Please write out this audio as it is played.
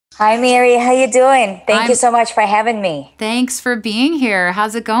Hi, Mary. How you doing? Thank you I'm so much for having me. Thanks for being here.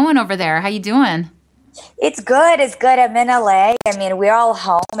 How's it going over there? How you doing? It's good. It's good. I'm in LA. I mean, we're all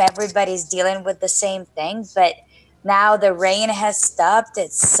home. Everybody's dealing with the same thing, but now the rain has stopped.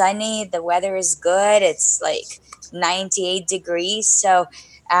 It's sunny. The weather is good. It's like 98 degrees. So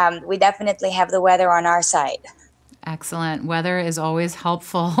we definitely have the weather on our side. Excellent. Weather is always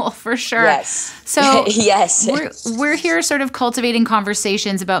helpful for sure. Yes. So Yes. we're here sort of cultivating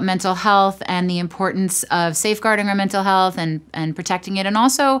conversations about mental health and the importance of safeguarding our mental health and protecting it, and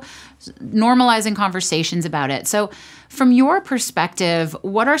also normalizing conversations about it. So from your perspective,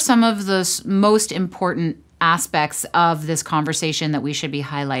 what are some of the most important aspects of this conversation that we should be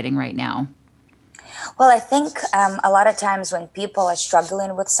highlighting right now? Well, I think a lot of times when people are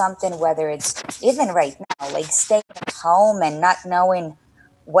struggling with something, whether it's even right now, like staying at home and not knowing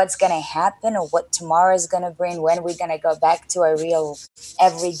what's going to happen or what tomorrow is going to bring, when we're going to go back to our real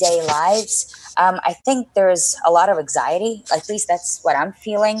everyday lives, I think there's a lot of anxiety. At least that's what I'm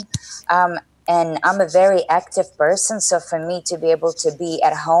feeling. Um, and I'm a very active person. So for me to be able to be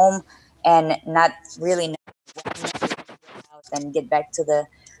at home and not really know and get back to the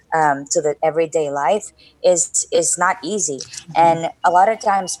everyday life is not easy. And a lot of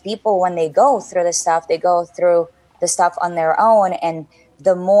times people, when they go through the stuff, they go through the stuff on their own, and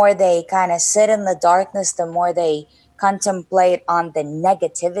the more they kind of sit in the darkness, the more they contemplate on the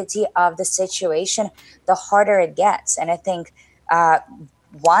negativity of the situation, the harder it gets. And I think uh,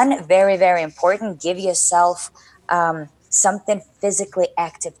 one, very very important, give yourself something physically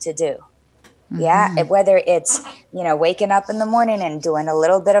active to do. Yeah, whether it's, waking up in the morning and doing a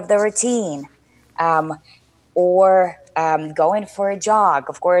little bit of the routine, um, or going for a jog.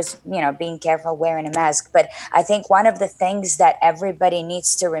 Of course, being careful wearing a mask. But I think one of the things that everybody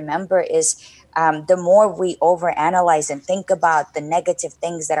needs to remember is, the more we overanalyze and think about the negative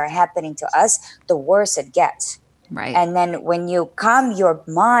things that are happening to us, the worse it gets. Right. And then when you calm your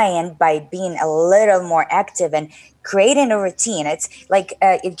mind by being a little more active and creating a routine, it's like,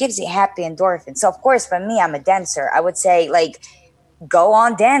 it gives you happy endorphins. So of course, for me, I'm a dancer. I would say, like, go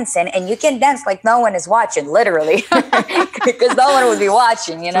on dancing, and you can dance like no one is watching, literally, because no one would be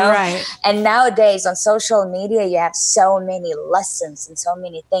watching. Right. And nowadays on social media, you have so many lessons and so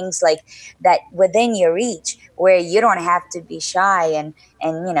many things like that within your reach, where you don't have to be shy and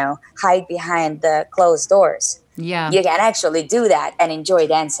hide behind the closed doors. Yeah. You can actually do that and enjoy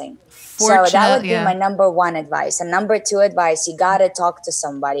dancing. So that Fortunate. would be Yeah. my number one advice. And number two advice, you got to talk to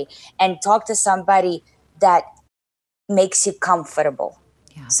somebody, and talk to somebody that makes you comfortable,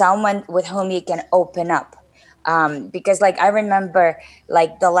 Yeah. someone with whom you can open up. Because like I remember,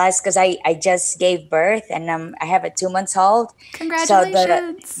 like the last, because I just gave birth, and I have a 2 months old. So the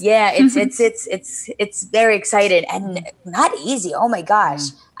Congratulations. yeah, it's very exciting and not easy. Oh my Yeah. gosh,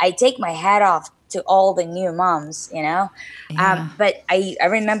 I take my hat off to all the new moms. Yeah. But I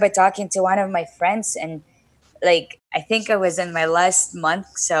remember talking to one of my friends, and like I think I was in my last month,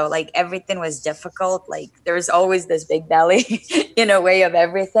 so like everything was difficult. Like there's always this big belly in a way of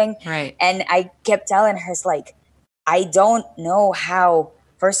everything. Right. And I kept telling her, like, I don't know how,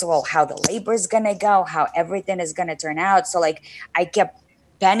 first of all, how the labor is gonna go, how everything is gonna turn out. So like I kept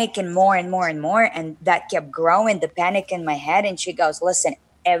panicking more and more and more, and that kept growing the panic in my head. And she goes, listen,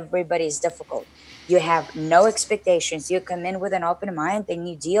 everybody's difficult. You have no expectations. You come in with an open mind and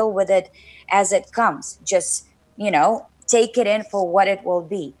you deal with it as it comes. Just take it in for what it will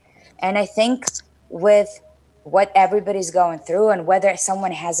be. And I think with what everybody's going through, and whether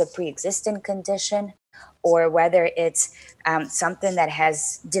someone has a pre-existing condition or whether it's something that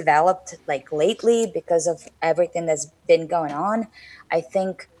has developed like lately because of everything that's been going on, I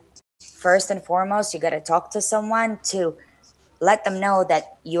think first and foremost, you got to talk to someone to let them know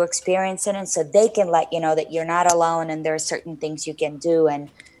that you're experiencing it, so they can let you know that you're not alone and there are certain things you can do,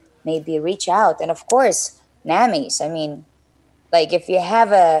 and maybe reach out. And of course, NAMIs. I mean, like if you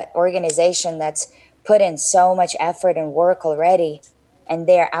have a organization that's put in so much effort and work already, and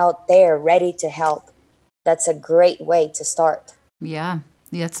they're out there ready to help, that's a great way to start. Yeah.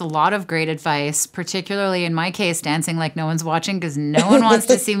 That's a lot of great advice, particularly in my case, dancing like no one's watching because no one wants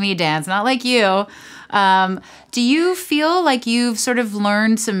to see me dance, not like you. Do you feel like you've sort of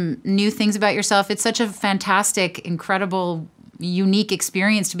learned some new things about yourself? It's such a fantastic, incredible, unique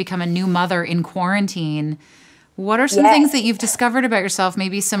experience to become a new mother in quarantine. What are some Yeah. things that you've discovered about yourself?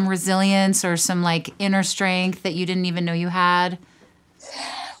 Maybe some resilience or some like inner strength that you didn't even know you had?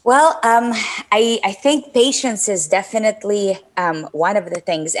 Well, I think patience is definitely one of the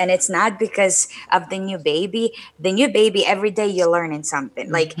things, and it's not because of the new baby. The new baby, every day you're learning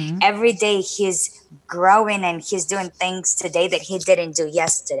something. Like Mm-hmm. every day he's growing and he's doing things today that he didn't do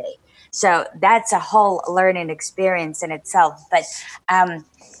yesterday. So that's a whole learning experience in itself. But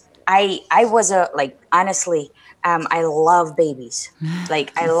I was a like honestly, I love babies.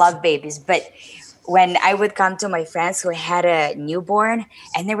 Like I love babies, but when I would come to my friends who had a newborn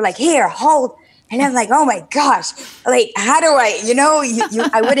and they were like, "Here, hold," and I'm like, "Oh my gosh, like how do I?"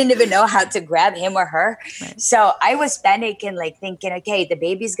 I wouldn't even know how to grab him or her. Right. So I was panicking, like thinking, "Okay, the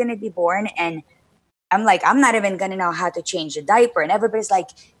baby's gonna be born, and I'm like, I'm not even gonna know how to change a diaper." And everybody's like,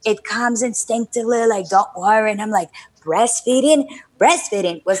 it comes instinctively, like, don't worry. And I'm like, breastfeeding?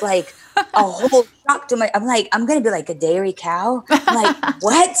 Breastfeeding was like a whole shock to my, I'm like, I'm gonna be like a dairy cow. I'm like,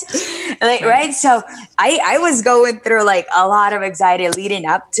 what? Like, Right. right? So I was going through like a lot of anxiety leading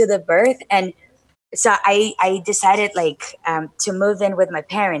up to the birth. And so I decided like to move in with my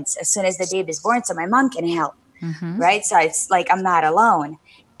parents as soon as the baby's born so my mom can help. Mm-hmm. Right. So it's like I'm not alone.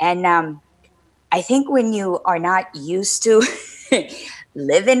 And I think when you are not used to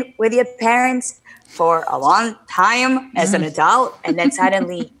living with your parents for a long time as an Mm-hmm. adult, and then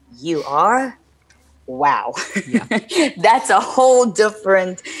suddenly you are, wow, Yeah. that's a whole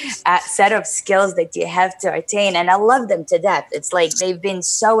different set of skills that you have to attain. And I love them to death. It's like they've been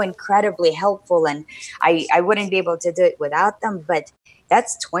so incredibly helpful, and I wouldn't be able to do it without them, but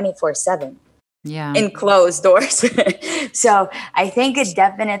that's 24/7 Yeah. in closed doors. So I think it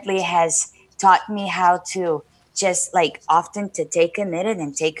definitely has taught me how to just like often to take a minute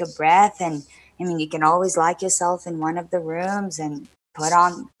and take a breath. And I mean, you can always lock yourself in one of the rooms and put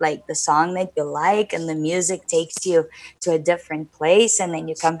on like the song that you like, and the music takes you to a different place, and then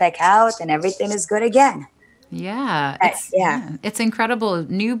you come back out and everything is good again. Yeah, Yeah. it's incredible.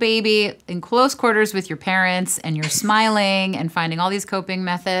 New baby in close quarters with your parents, and you're smiling and finding all these coping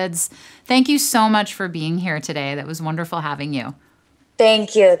methods. Thank you so much for being here today. That was wonderful having you.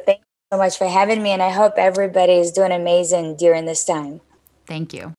 Thank you. Thank you so much for having me. And I hope everybody is doing amazing during this time. Thank you.